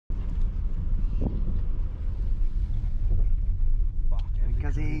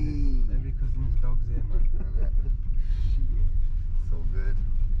Cuzzy! Every cousin's dog's here, man. So good.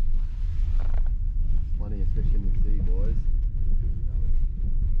 Plenty of fish in the sea, boys.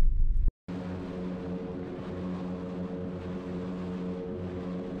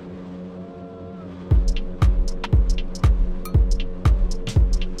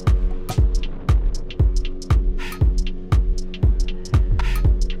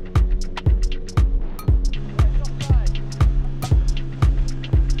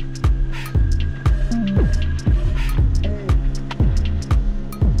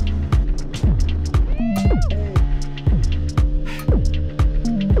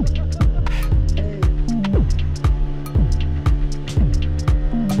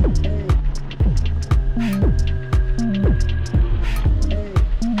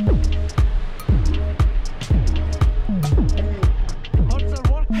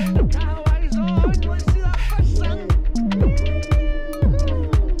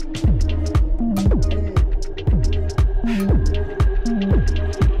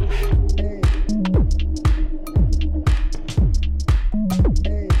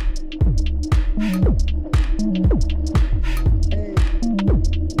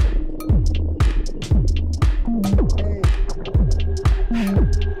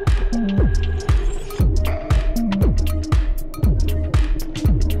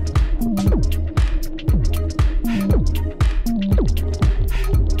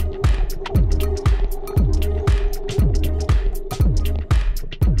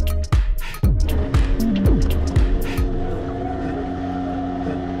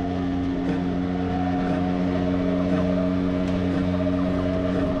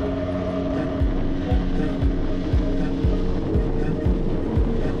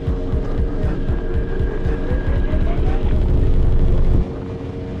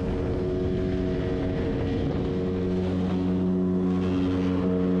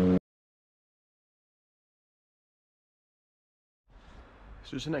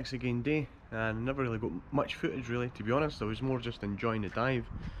 So it's the next again day, and never really got much footage really, to be honest. I was more just enjoying the dive,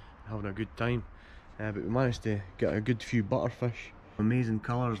 having a good time. But we managed to get a good few butterfish. Amazing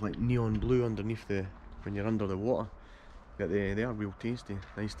colours, like neon blue underneath when you're under the water. But they are real tasty,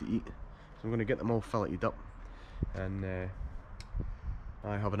 nice to eat. So I'm going to get them all filleted up, and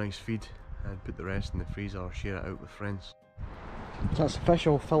I have a nice feed, and put the rest in the freezer or share it out with friends. So that's the fish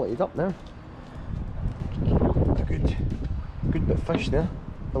all filleted up now. A good bit of fish there,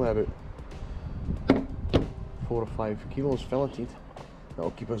 probably about 4 or 5 kilos filleted.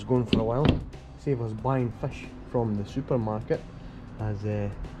 That'll keep us going for a while, save us buying fish from the supermarket, as the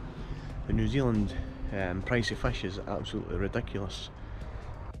New Zealand price of fish is absolutely ridiculous.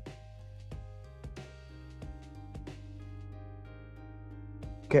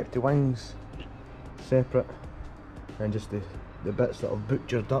 Kept the wings separate, and just the bits that I've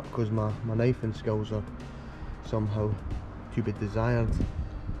butchered up because my knifing skills are somehow to be desired,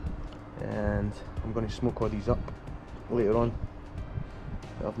 and I'm going to smoke all these up later on.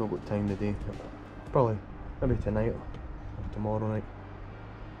 But I've not got time today, probably maybe tonight or tomorrow night.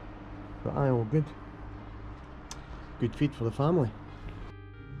 But aye, all good feed for the family.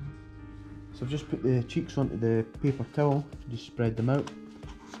 So I've just put the cheeks onto the paper towel, just spread them out,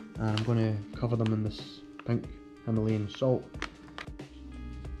 and I'm going to cover them in this pink Himalayan salt.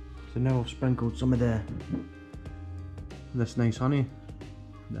 So now I've sprinkled some of this nice honey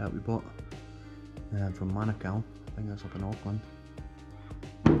that we bought from Manukau. I think that's up in Auckland.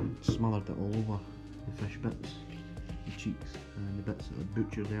 Smothered it all over the fish bits, the cheeks and the bits that I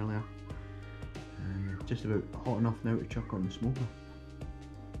butchered earlier, and just about hot enough now to chuck on the smoker.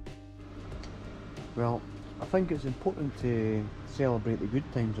 Well, I think it's important to celebrate the good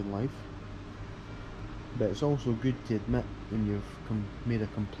times in life, but it's also good to admit when you've made a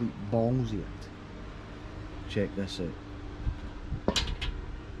complete balls of it. Check this out.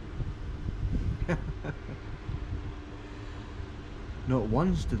 Not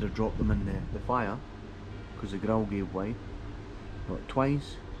once did I drop them in the fire because the grill gave way. Not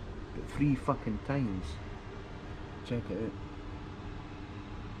twice, but 3 fucking times. Check it out.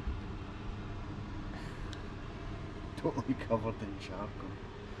 Totally covered in charcoal.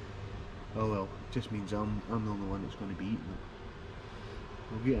 Oh well, it just means I'm the only one that's going to be eating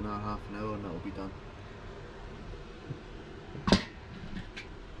it. We'll get another half an hour and that'll be done.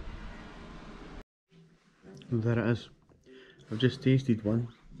 And there it is. I've just tasted one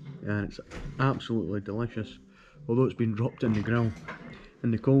and it's absolutely delicious. Although it's been dropped in the grill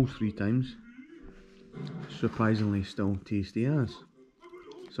in the coals 3 times, surprisingly still tasty as.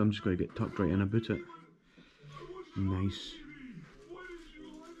 So I'm just going to get tucked right in about it. Nice.